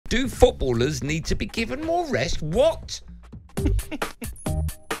Do footballers need to be given more rest? What?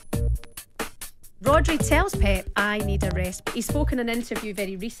 Rodri tells Pep, I need a rest. He spoke in an interview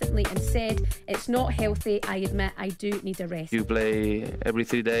very recently and said, it's not healthy, I admit I do need a rest. You play every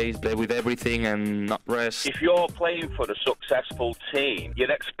 3 days, play with everything and not rest. If you're playing for a successful team, you're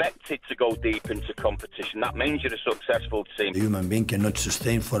expected to go deep into competition. That means you're a successful team. A human being cannot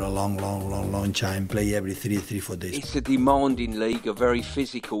sustain for a long time, play every 3-4 days. It's a demanding league, a very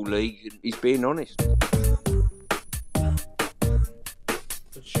physical league. He's being honest.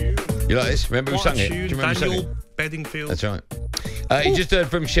 You like this? Remember who sang it? Do you remember who sang Daniel it? Bedingfield. That's right. You just heard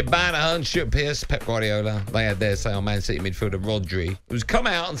from Shabana and Stuart Pearce, Pep Guardiola. They had their say on Man City midfielder Rodri, who's come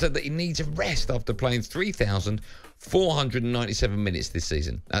out and said that he needs a rest after playing 3,497 minutes this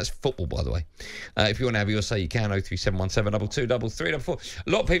season. That's football, by the way. If you want to have your say, you can. 03717 223344.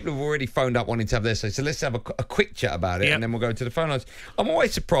 A lot of people have already phoned up wanting to have their say, so let's have a quick chat about it, and then we'll go to the phone lines. I'm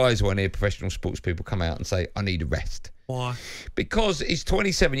always surprised when I hear professional sports people come out and say, I need a rest. Why? Because he's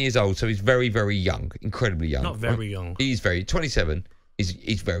 27 years old, so he's very, very young, incredibly young. Not very young. He's 27.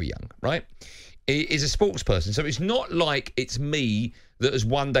 He's very young, right? He is a sports person, so it's not like it's me that has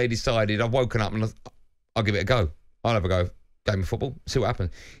one day decided I've woken up and I'll give it a go. I'll have a go, game of football, see what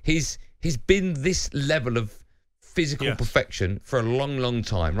happens. He's been this level of physical perfection for a long, long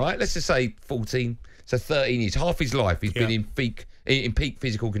time, right? Let's just say 14, so 13 years, half his life he's been in peak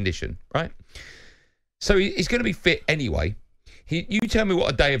physical condition, right? So he's going to be fit anyway. You tell me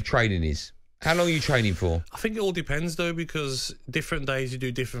what a day of training is. How long are you training for? I think it all depends, though, because different days you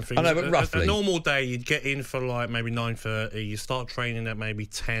do different things. I know, but roughly. A normal day, you'd get in for like maybe 9:30. You start training at maybe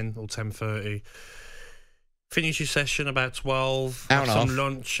 10 or 10:30. Finish your session about 12. Have some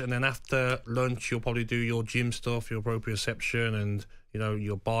lunch, and then after lunch, you'll probably do your gym stuff, your proprioception, and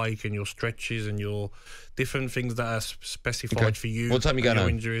your bike and your stretches and your different things that are specified for you. What time are you going home?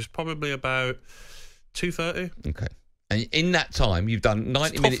 Injuries probably about 2:30. Okay. And in that time, you've done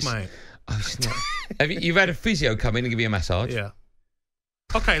 90 minutes. Mate. Oh, it's not. You've had a physio come in and give you a massage? Yeah.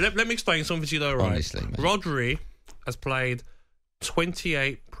 Okay, let me explain something to you though, right? Honestly, mate. Rodri has played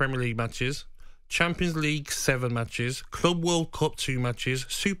 28 Premier League matches, Champions League 7 matches, Club World Cup 2 matches,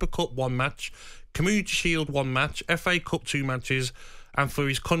 Super Cup 1 match, Community Shield 1 match, FA Cup 2 matches, and for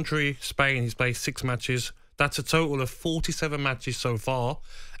his country, Spain, he's played 6 matches. That's a total of 47 matches so far.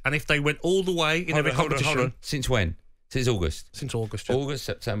 And if they went all the way in every competition... Hold on. Since when? Since August? Since August, yeah. August,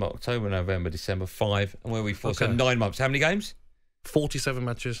 September, October, November, December, 5. And where are we for? Okay. So 9 months. How many games? 47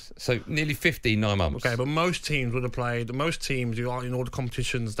 matches. So nearly 50 in 9 months. Okay, but most teams would have played... Most teams who are in all the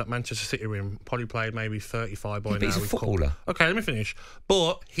competitions that Manchester City are in probably played maybe 35 by now. But he's a footballer. Okay, let me finish.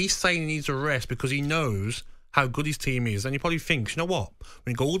 But he's saying he needs a rest because he knows how good his team is. And he probably thinks, you know what?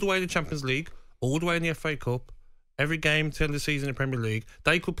 When you go all the way to the Champions League, all the way in the FA Cup, every game till the season in the Premier League,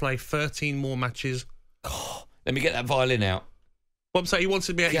 they could play 13 more matches. Oh, let me get that violin out. What I'm saying, he wants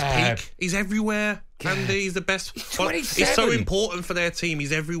to be at his peak. He's everywhere. Andy, he's the best. 27. He's so important for their team.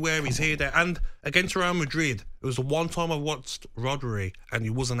 He's everywhere. He's here, there. And against Real Madrid, it was the one time I watched Rodri and he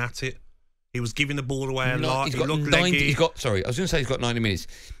wasn't at it. He was giving the ball away a lot. He's he got looked 90, leggy. I was going to say he's got 90 minutes.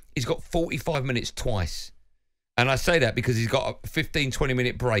 He's got 45 minutes twice. And I say that because he's got a 15,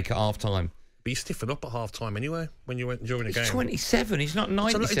 20-minute break at half-time. But you stiffen up at half time anyway when you went during a game. He's 27. He's not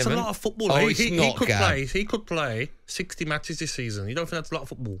 97. It's a lot of football. Oh, He could play 60 matches this season. You don't think that's a lot of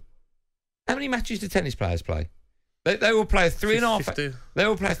football? How many matches do tennis players play? They will play a 3.5. They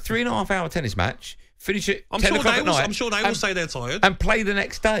will play a 3.5-hour tennis match. Finish it. I'm 10 sure o'clock they at will. night. I'm sure they will say they're tired and play the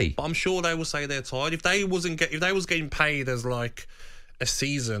next day. But I'm sure they will say they're tired. If they was getting paid as like a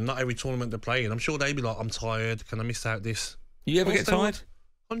season, not every tournament they're playing, I'm sure they'd be like, I'm tired. Can I miss out this? You ever get tired?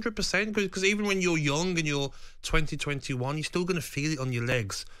 100%, because even when you're young and you're 20, 21, you're still going to feel it on your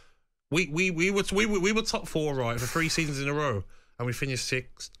legs. We were top 4, right, for 3 seasons in a row, and we finished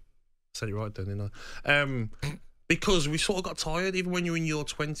 6th. Said it right then, didn't I? Because we sort of got tired. Even when you're in your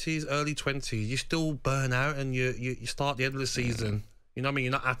 20s, early 20s, you still burn out, and you start the end of the season. You know what I mean?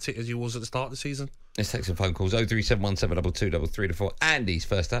 You're not at it as you was at the start of the season. Let's take some phone calls. 03717 223344. Andy's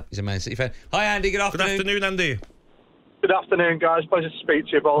first up. He's a Man City fan. Hi, Andy. Good afternoon. Good afternoon, Andy. Good afternoon, guys. Pleasure to speak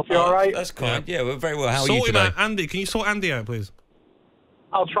to you both. You all right? That's kind. Yeah, we're very well. How are Sort you today? Out, Andy, can you sort Andy out, please?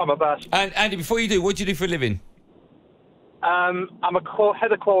 I'll try my best. And Andy, before you do, what do you do for a living? I'm a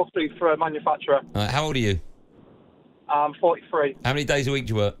head of quality for a manufacturer. How old are you? I'm 43. How many days a week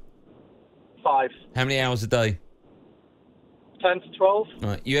do you work? 5. How many hours a day? 10 to 12.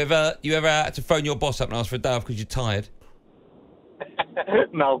 Right. You ever had to phone your boss up and ask for a day off because you're tired?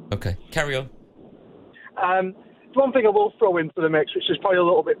 No. Okay, carry on. One thing I will throw into the mix, which is probably a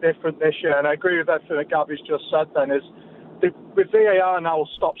little bit different this year, and I agree with everything that Gabby's just said then, is with VAR now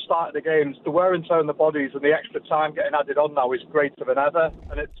starting the games, the wear and tear on the bodies and the extra time getting added on now is greater than ever.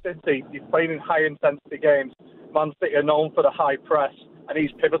 And at City, he's playing in high-intensity games. Man City are known for the high press, and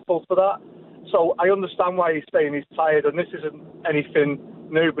he's pivotal for that. So I understand why he's saying he's tired, and this isn't anything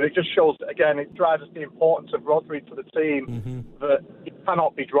new, but it just shows that, again, it drives the importance of Rodri to the team, that he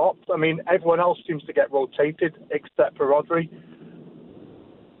cannot be dropped. I mean, everyone else seems to get rotated except for Rodri.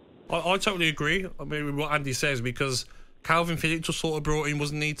 I totally agree. I mean, with what Andy says, because Calvin Phillips was sort of brought in,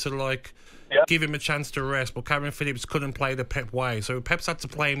 wasn't he, to give him a chance to rest, but Calvin Phillips couldn't play the Pep way. So Pep's had to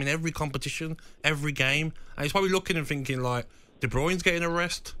play him in every competition, every game. And he's probably looking and thinking, like, De Bruyne's getting a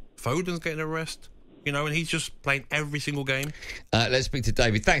rest, Foden's getting a rest, you know, and he's just playing every single game. Let's speak to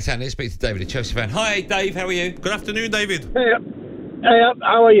David. Thanks, Andy. Let's speak to David, a Chelsea fan. Hi, Dave. How are you? Good afternoon, David. Hey,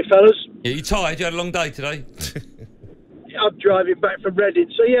 how are you, fellas? Yeah, you tired? You had a long day today? I'm driving back from Reading,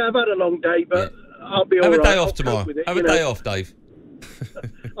 so yeah, I've had a long day, but I'll be all right. Have a day off tomorrow. Have a day off, Dave.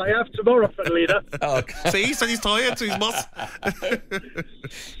 I have tomorrow, funnily enough. Oh, okay. See, he said he's tired to his boss.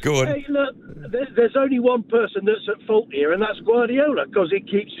 Go on. Hey, look, there's only one person that's at fault here, and that's Guardiola, because he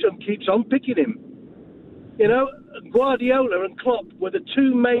keeps on picking him. You know, Guardiola and Klopp were the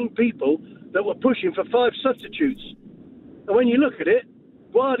two main people that were pushing for 5 substitutes. And when you look at it,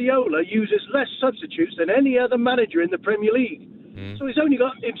 Guardiola uses less substitutes than any other manager in the Premier League. So he's only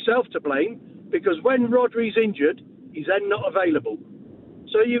got himself to blame, because when Rodri's injured, he's then not available.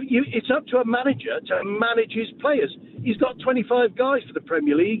 So it's up to a manager to manage his players. He's got 25 guys for the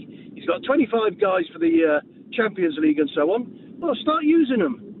Premier League. He's got 25 guys for the Champions League and so on. Well, start using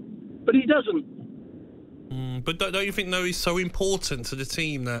them. But he doesn't. But don't you think, though, he's so important to the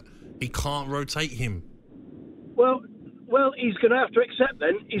team that he can't rotate him? Well, he's going to have to accept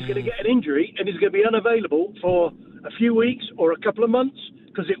then he's going to get an injury and he's going to be unavailable for a few weeks or a couple of months,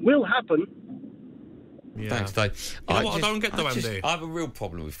 because it will happen. Yeah. Thanks, Dave. You know what I don't get, though, Andy? I have a real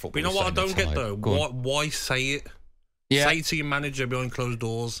problem with football. But you know what I don't get, though? Why say it? Yeah. Say it to your manager behind closed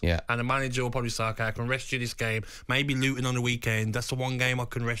doors. Yeah. And the manager will probably say, okay, I can rest you this game. Maybe Luton on the weekend. That's the one game I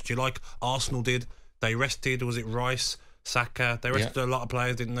can rest you. Like Arsenal did. They rested, was it Rice, Saka? They rested a lot of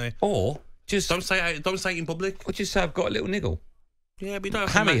players, didn't they? Or just don't say it in public. Or just say I've got a little niggle. Yeah, but you don't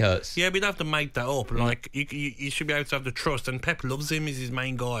have hammy hurts. Yeah, but you don't have to make that up. Like you should be able to have the trust. And Pep loves him. He's his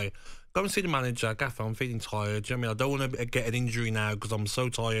main guy. Go and see the manager. Gaffer, I'm feeling tired. Do you know what I mean? I don't want to get an injury now because I'm so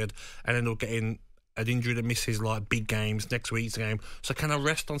tired, and end up getting an injury that misses like big games, next week's game. So can I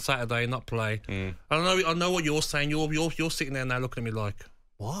rest on Saturday and not play? I know what you're saying. You're sitting there now looking at me like,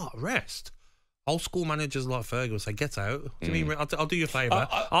 what? Rest? Old school managers like Fergie will say, get out. Do you mean, I'll do you a favour.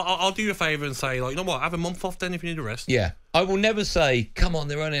 I'll do you a favour and say, like, you know what, have a month off then if you need a rest. Yeah. I will never say, come on,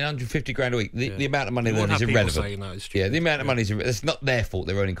 they're earning 150 grand a week. The amount of money they earn is irrelevant. The amount of money is irrelevant. It's not their fault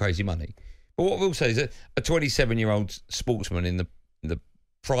they're earning crazy money. But what I will say is that a 27-year-old sportsman in the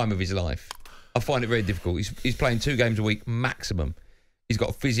prime of his life, I find it very difficult. He's playing 2 games a week maximum. He's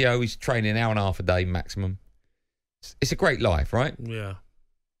got a physio. He's training an hour and a half a day maximum. It's a great life, right? Yeah.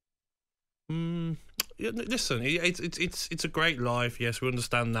 Listen, it's a great life. Yes, we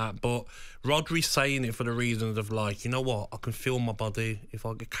understand that. But Rodri's saying it for the reasons of, like, you know what? I can feel my body. If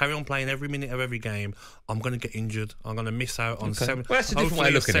I carry on playing every minute of every game, I'm going to get injured. I'm going to miss out on that's a different way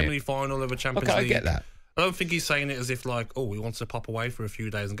of looking at it. Semi-final of a Champions League. I get that. I don't think he's saying it as if, like, oh, he wants to pop away for a few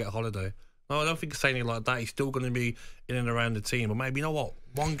days and get a holiday. No, I don't think he's saying it like that. He's still going to be in and around the team. But maybe, you know what?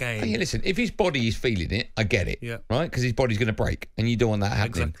 One game. Hey, listen, if his body is feeling it, I get it. Yeah. Right? Because his body's going to break. And you don't want that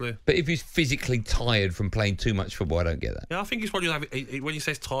happening. Exactly. But if he's physically tired from playing too much football, I don't get that. Yeah, I think he's probably when he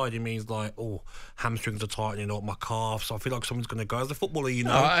says tired, he means like, oh, hamstrings are tightening up, my calves. I feel like someone's going to go. As a footballer, you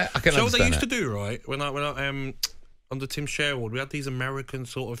know. I can so understand what they used that. to do, right? When I under Tim Sherwood, we had these American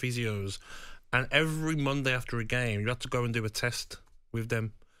sort of physios. And every Monday after a game, you had to go and do a test with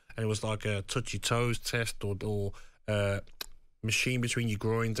them. And it was like a touch your toes test or machine between your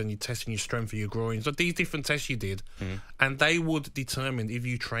groins, and you're testing your strength of your groins. So these different tests you did, and they would determine if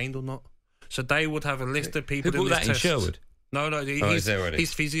you trained or not. So they would have a list of people. Who put that in Sherwood? No, his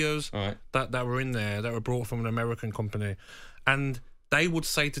physios that were in there, that were brought from an American company. And they would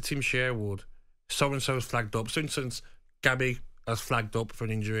say to Tim Sherwood, so-and-so's flagged up. For instance, Gabby has flagged up for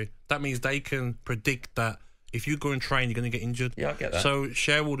an injury. That means they can predict that if you go and train, you're going to get injured. Yeah, I get that. So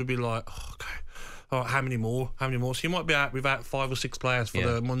Sherwood would be like, oh, okay, oh, how many more? So you might be out without 5 or 6 players for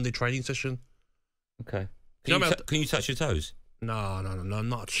the Monday training session. Okay. Can you touch your toes? No,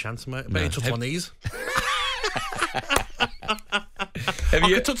 not a chance, mate. I better touch my knees. I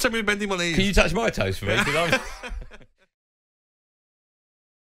can touch somebody bending my knees. Can you touch my toes for me?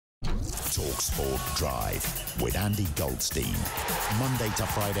 talkSPORT Drive with Andy Goldstein. Monday to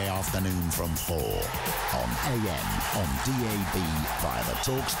Friday afternoon from 4 on AM, on DAB, via the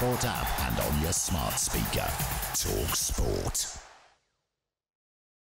talkSPORT app and on your smart speaker. talkSPORT.